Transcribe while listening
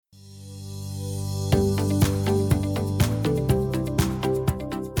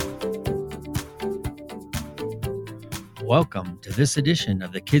Welcome to this edition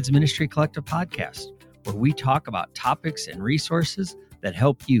of the Kids Ministry Collective podcast, where we talk about topics and resources that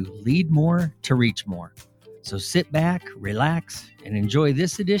help you lead more to reach more. So sit back, relax, and enjoy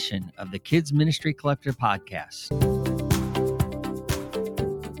this edition of the Kids Ministry Collective podcast.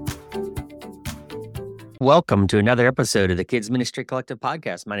 Welcome to another episode of the Kids Ministry Collective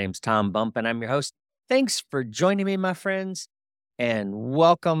podcast. My name's Tom Bump, and I'm your host. Thanks for joining me, my friends. And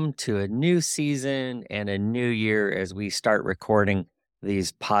welcome to a new season and a new year as we start recording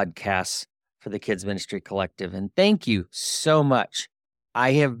these podcasts for the Kids Ministry Collective. And thank you so much.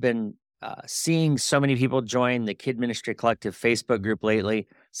 I have been seeing so many people join the Kid Ministry Collective Facebook group lately,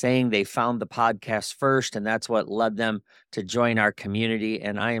 saying they found the podcast first, and that's what led them to join our community.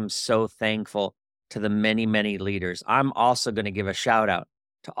 And I am so thankful to the many, many leaders. I'm also going to give a shout out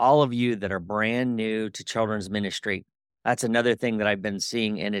to all of you that are brand new to children's ministry. That's another thing that I've been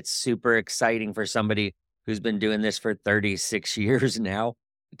seeing, and it's super exciting for somebody who's been doing this for 36 years now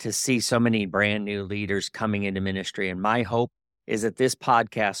to see so many brand new leaders coming into ministry. And my hope is that this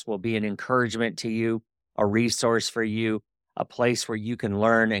podcast will be an encouragement to you, a resource for you, a place where you can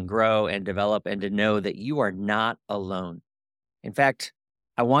learn and grow and develop and to know that you are not alone. In fact,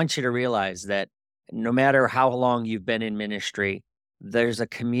 I want you to realize that no matter how long you've been in ministry, there's a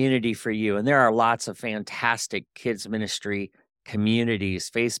community for you. And there are lots of fantastic kids ministry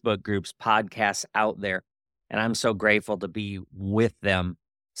communities, Facebook groups, podcasts out there. And I'm so grateful to be with them,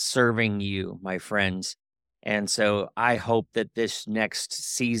 serving you, my friends. And so I hope that this next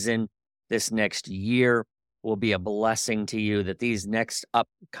season, this next year will be a blessing to you, that these next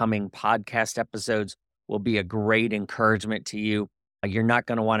upcoming podcast episodes will be a great encouragement to you. You're not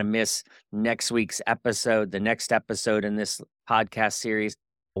going to want to miss next week's episode, the next episode in this podcast series.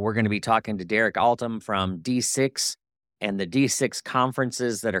 We're going to be talking to Derek Altum from D6 and the D6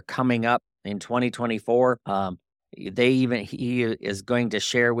 conferences that are coming up in 2024. He is going to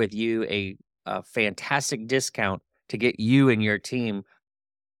share with you a fantastic discount to get you and your team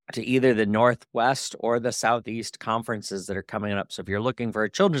to either the Northwest or the Southeast conferences that are coming up. So if you're looking for a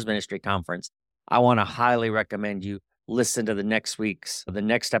children's ministry conference, I want to highly recommend you listen to the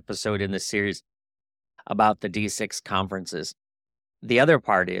next episode in this series about the D6 conferences. The other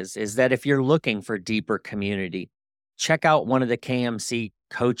part is that if you're looking for deeper community, check out one of the KMC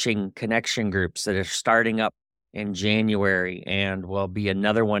coaching connection groups that are starting up in January and will be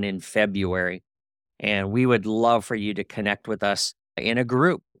another one in February. And we would love for you to connect with us in a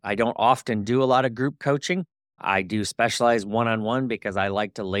group. I don't often do a lot of group coaching. I do specialize one-on-one because I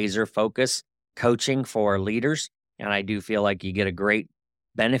like to laser focus coaching for leaders. And I do feel like you get a great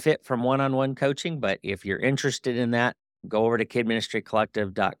benefit from one-on-one coaching. But if you're interested in that, go over to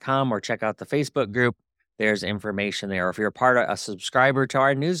kidministrycollective.com or check out the Facebook group. There's information there. Or if you're a subscriber to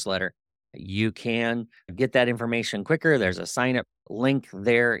our newsletter, you can get that information quicker. There's a sign-up link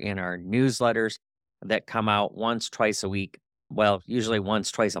there in our newsletters that come out once, twice a week. Well, usually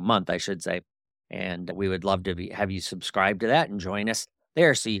once, twice a month, I should say. And we would love to have you subscribe to that and join us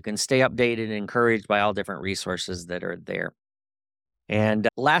there so you can stay updated and encouraged by all different resources that are there. And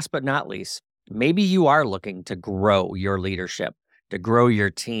last but not least, maybe you are looking to grow your leadership, to grow your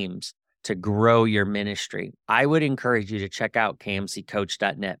teams, to grow your ministry. I would encourage you to check out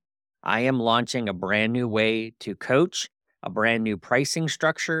kmccoach.net. I am launching a brand new way to coach, a brand new pricing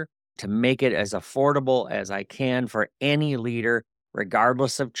structure to make it as affordable as I can for any leader,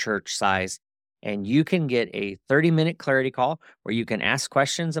 regardless of church size. And you can get a 30-minute clarity call where you can ask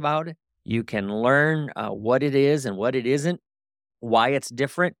questions about it. You can learn what it is and what it isn't, why it's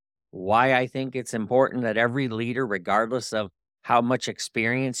different, why I think it's important that every leader, regardless of how much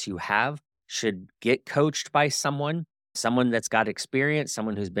experience you have, should get coached by someone that's got experience,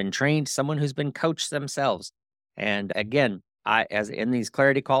 someone who's been trained, someone who's been coached themselves. And again, as in these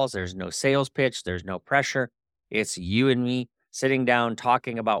clarity calls, there's no sales pitch, there's no pressure. It's you and me sitting down,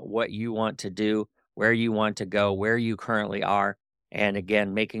 talking about what you want to do, where you want to go, where you currently are. And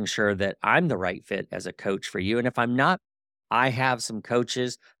again, making sure that I'm the right fit as a coach for you. And if I'm not, I have some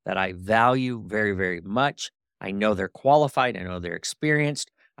coaches that I value very, very much. I know they're qualified. I know they're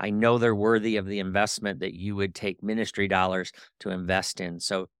experienced. I know they're worthy of the investment that you would take ministry dollars to invest in.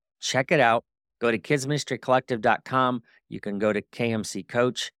 So check it out. Go to kidsministrycollective.com. You can go to KMC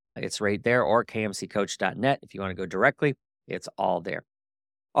Coach. It's right there, or kmccoach.net if you want to go directly. It's all there.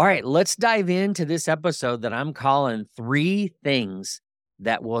 All right, let's dive into this episode that I'm calling 3 Things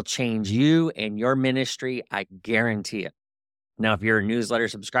That Will Change You and Your Ministry. I guarantee it. Now, if you're a newsletter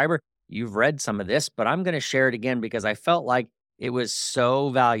subscriber, you've read some of this, but I'm going to share it again because I felt like it was so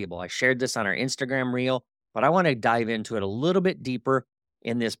valuable. I shared this on our Instagram reel, but I want to dive into it a little bit deeper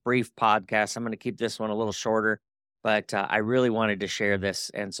in this brief podcast. I'm going to keep this one a little shorter. but I really wanted to share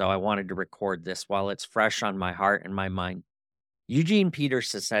this. And so I wanted to record this while it's fresh on my heart and my mind. Eugene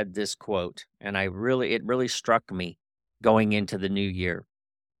Peterson said this quote, and it really struck me going into the new year.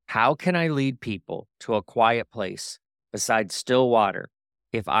 How can I lead people to a quiet place beside still water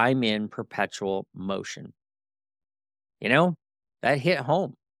if I'm in perpetual motion? You know, that hit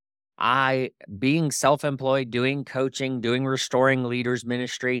home. Being self employed, doing coaching, doing restoring leaders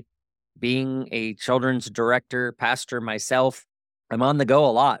ministry, being a children's director, pastor myself, I'm on the go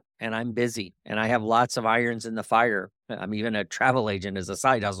a lot and I'm busy and I have lots of irons in the fire. I'm even a travel agent as a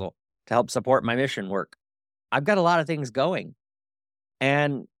side hustle to help support my mission work. I've got a lot of things going.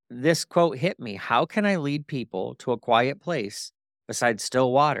 And this quote hit me. How can I lead people to a quiet place beside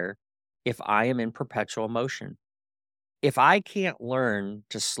still water if I am in perpetual motion? If I can't learn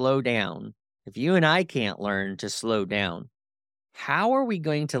to slow down, if you and I can't learn to slow down, how are we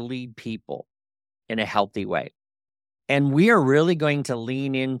going to lead people in a healthy way? And we are really going to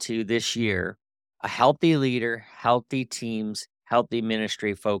lean into this year a healthy leader, healthy teams, healthy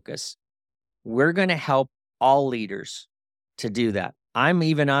ministry focus. We're going to help all leaders to do that. I'm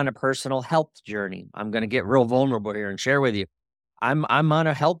even on a personal health journey. I'm going to get real vulnerable here and share with you. I'm on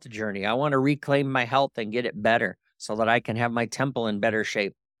a health journey. I want to reclaim my health and get it better so that I can have my temple in better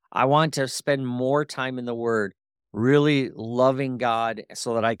shape. I want to spend more time in the word, really loving God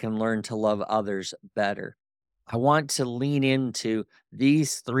so that I can learn to love others better. I want to lean into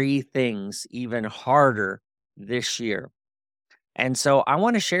these three things even harder this year. And so I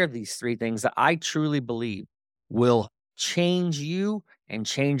want to share these three things that I truly believe will change you and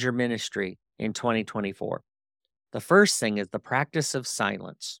change your ministry in 2024. The first thing is the practice of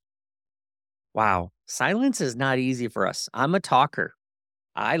silence. Wow, silence is not easy for us. I'm a talker.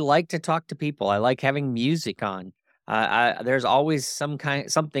 I like to talk to people. I like having music on. There's always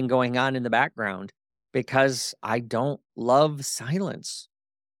something going on in the background because I don't love silence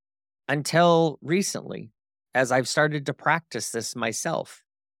until recently, as I've started to practice this myself.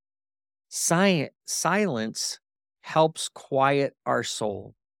 Silence helps quiet our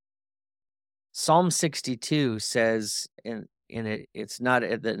soul. Psalm 62 says in it, it's not the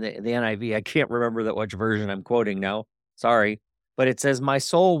NIV. I can't remember which version I'm quoting now. Sorry. But it says, "My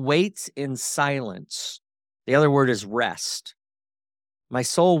soul waits in silence." The other word is rest. My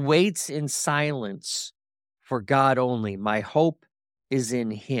soul waits in silence for God only. My hope is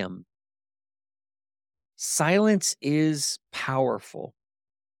in Him. Silence is powerful.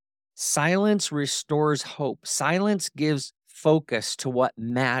 Silence restores hope. Silence gives focus to what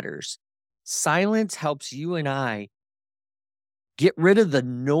matters. Silence helps you and I get rid of the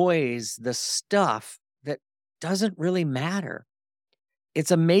noise, the stuff that doesn't really matter. It's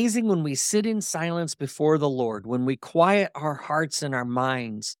amazing when we sit in silence before the Lord, when we quiet our hearts and our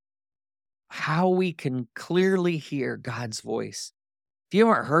minds, how we can clearly hear God's voice. If you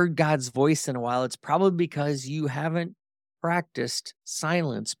haven't heard God's voice in a while, it's probably because you haven't practiced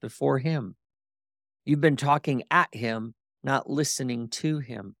silence before Him. You've been talking at Him, not listening to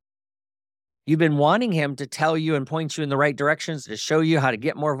Him. You've been wanting Him to tell you and point you in the right directions, to show you how to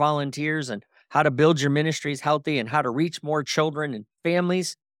get more volunteers and how to build your ministries healthy and how to reach more children and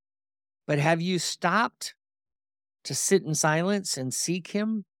families. But have you stopped to sit in silence and seek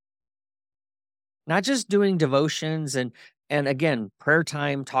Him? Not just doing devotions and again, prayer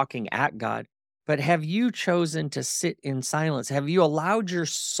time, talking at God, but have you chosen to sit in silence? Have you allowed your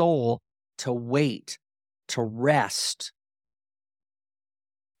soul to wait, to rest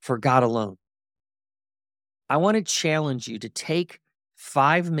for God alone? I want to challenge you to take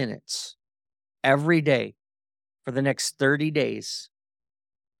 5 minutes every day for the next 30 days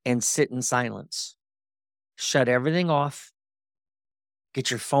and sit in silence. Shut everything off.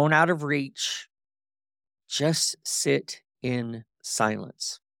 Get your phone out of reach. Just sit in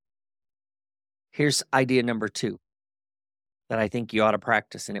silence. Here's idea number 2 that I think you ought to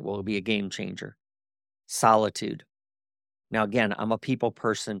practice, and it will be a game changer. Solitude. Now, again, I'm a people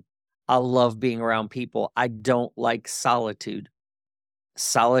person. I love being around people. I don't like solitude.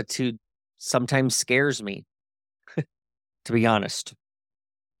 Solitude sometimes scares me, to be honest.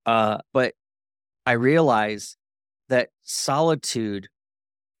 But I realize that solitude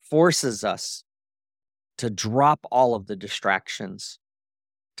forces us to drop all of the distractions,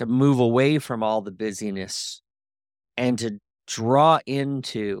 to move away from all the busyness, and to draw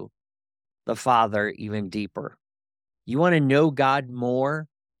into the Father even deeper. You want to know God more?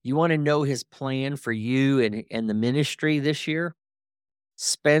 You want to know His plan for you and the ministry this year?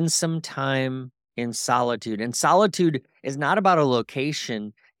 Spend some time in solitude. And solitude is not about a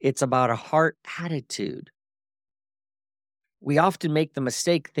location, it's about a heart attitude. We often make the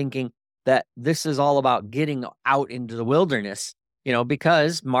mistake thinking, that this is all about getting out into the wilderness,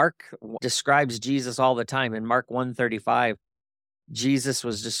 because Mark describes Jesus all the time. In Mark 1:35, Jesus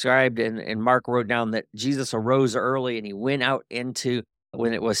was described, and Mark wrote down that Jesus arose early and he went out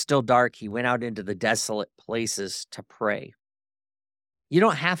when it was still dark, he went out into the desolate places to pray. You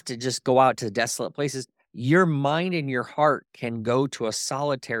don't have to just go out to desolate places. Your mind and your heart can go to a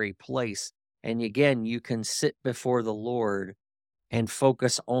solitary place. And again, you can sit before the Lord and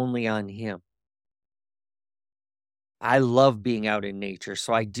focus only on him. I love being out in nature,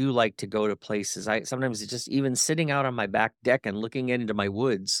 so I do like to go to places. Sometimes it's just even sitting out on my back deck and looking into my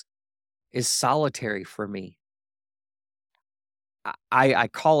woods is solitary for me. I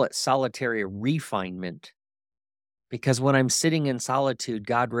call it solitary refinement, because when I'm sitting in solitude,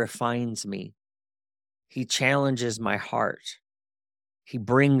 God refines me. He challenges my heart. He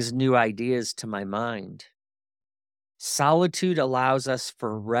brings new ideas to my mind. Solitude allows us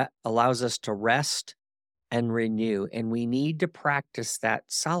to rest and renew, and we need to practice that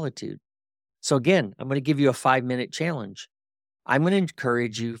solitude. So again, I'm going to give you a 5-minute challenge. I'm going to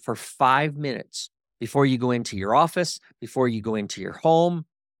encourage you for 5 minutes before you go into your office, before you go into your home,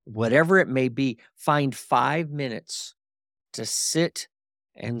 whatever it may be, find 5 minutes to sit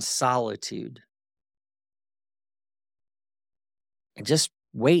in solitude and just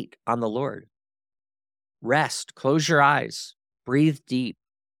wait on the Lord. Rest, close your eyes, breathe deep,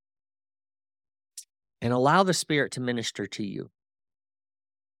 and allow the Spirit to minister to you.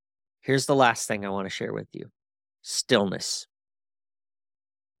 Here's the last thing I want to share with you: stillness.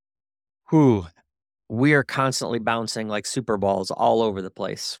 We are constantly bouncing like super balls all over the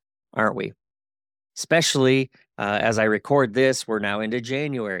place, aren't we? Especially as I record this, we're now into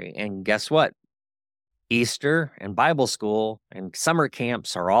January. And guess what? Easter and Bible school and summer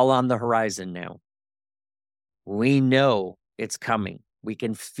camps are all on the horizon now. We know it's coming. We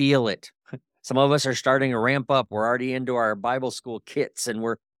can feel it. Some of us are starting to ramp up. We're already into our Bible school kits and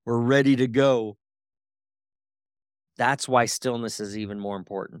we're ready to go. That's why stillness is even more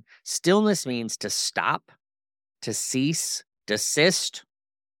important. Stillness means to stop, to cease, desist,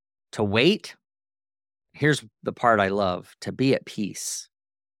 to wait. Here's the part I love: to be at peace.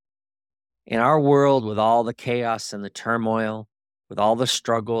 In our world, with all the chaos and the turmoil, with all the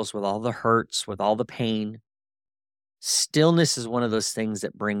struggles, with all the hurts, with all the pain, stillness is one of those things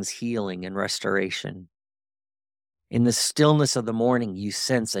that brings healing and restoration. In the stillness of the morning, you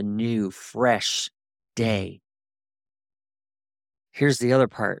sense a new, fresh day. Here's the other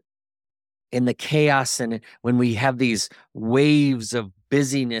part. In the chaos and when we have these waves of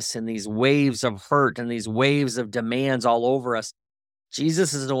busyness and these waves of hurt and these waves of demands all over us,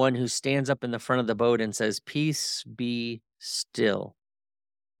 Jesus is the one who stands up in the front of the boat and says, "Peace, be still."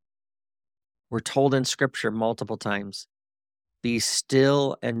 We're told in Scripture multiple times, "Be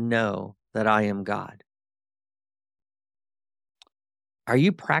still and know that I am God." Are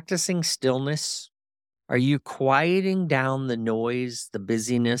you practicing stillness? Are you quieting down the noise, the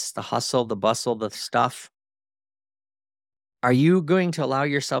busyness, the hustle, the bustle, the stuff? Are you going to allow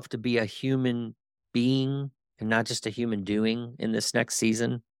yourself to be a human being and not just a human doing in this next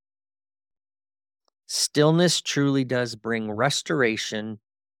season? Stillness truly does bring restoration.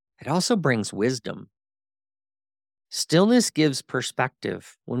 It also brings wisdom. Stillness gives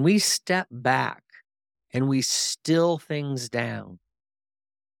perspective. When we step back and we still things down,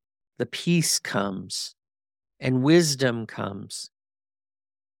 the peace comes and wisdom comes.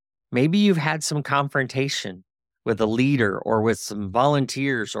 Maybe you've had some confrontation with a leader or with some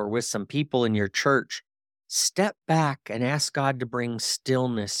volunteers or with some people in your church. Step back and ask God to bring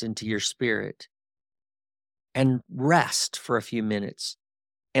stillness into your spirit and rest for a few minutes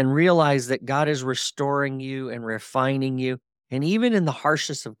and realize that God is restoring you and refining you. And even in the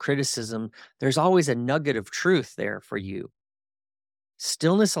harshest of criticism, there's always a nugget of truth there for you.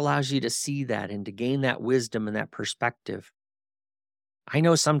 Stillness allows you to see that and to gain that wisdom and that perspective. I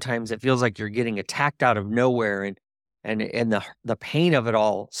know sometimes it feels like you're getting attacked out of nowhere and the pain of it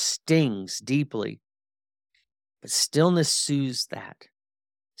all stings deeply. But stillness soothes that.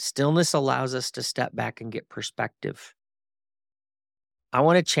 Stillness allows us to step back and get perspective. I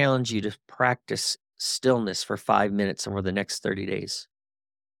want to challenge you to practice stillness for 5 minutes over the next 30 days.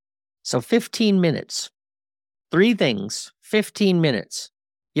 So 15 minutes, 3 things, 15 minutes.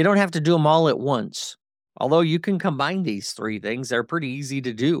 You don't have to do them all at once. Although you can combine these 3 things, they're pretty easy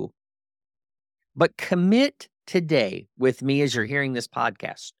to do. But commit today with me as you're hearing this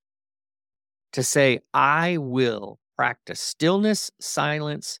podcast to say, I will practice stillness,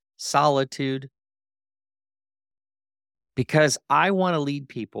 silence, solitude, because I want to lead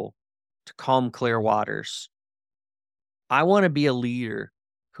people to calm, clear waters. I want to be a leader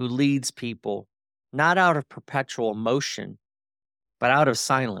who leads people not out of perpetual motion, but out of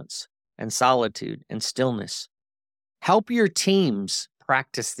silence and solitude and stillness. Help your teams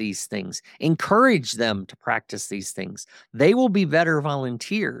practice these things. Encourage them to practice these things. They will be better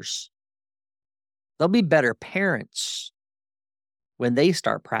volunteers. They'll be better parents when they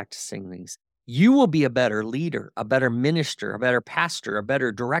start practicing these. You will be a better leader, a better minister, a better pastor, a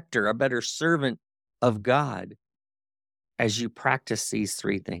better director, a better servant of God as you practice these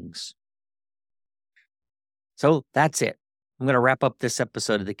three things. So that's it. I'm going to wrap up this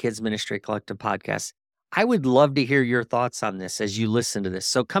episode of the Kids Ministry Collective podcast. I would love to hear your thoughts on this as you listen to this.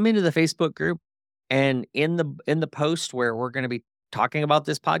 So come into the Facebook group, and in the post where we're going to be talking about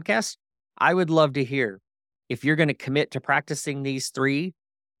this podcast, I would love to hear if you're going to commit to practicing these three,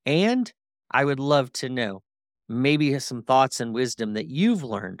 and I would love to know maybe some thoughts and wisdom that you've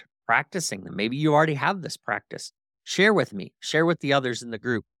learned practicing them. Maybe you already have this practice. Share with me, share with the others in the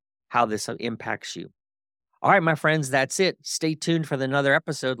group how this impacts you. All right, my friends, that's it. Stay tuned for another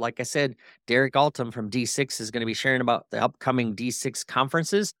episode. Like I said, Derek Altum from D6 is going to be sharing about the upcoming D6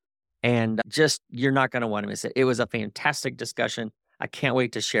 conferences, and just, you're not going to want to miss it. It was a fantastic discussion. I can't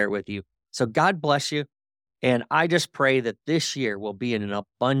wait to share it with you. So God bless you. And I just pray that this year will be an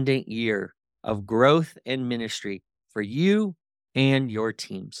abundant year of growth and ministry for you and your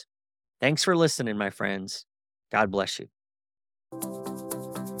teams. Thanks for listening, my friends. God bless you.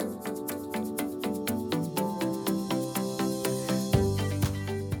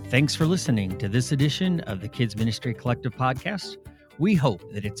 Thanks for listening to this edition of the Kids Ministry Collective podcast. We hope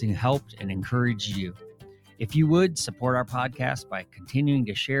that it's helped and encouraged you. If you would, support our podcast by continuing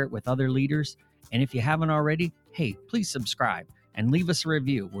to share it with other leaders. And if you haven't already, hey, please subscribe and leave us a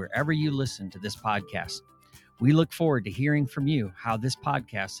review wherever you listen to this podcast. We look forward to hearing from you how this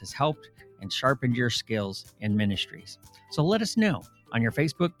podcast has helped and sharpened your skills in ministries. So let us know on your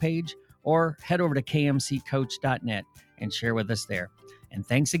Facebook page or head over to kmccoach.net and share with us there. And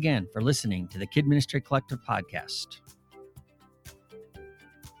thanks again for listening to the Kid Ministry Collective podcast.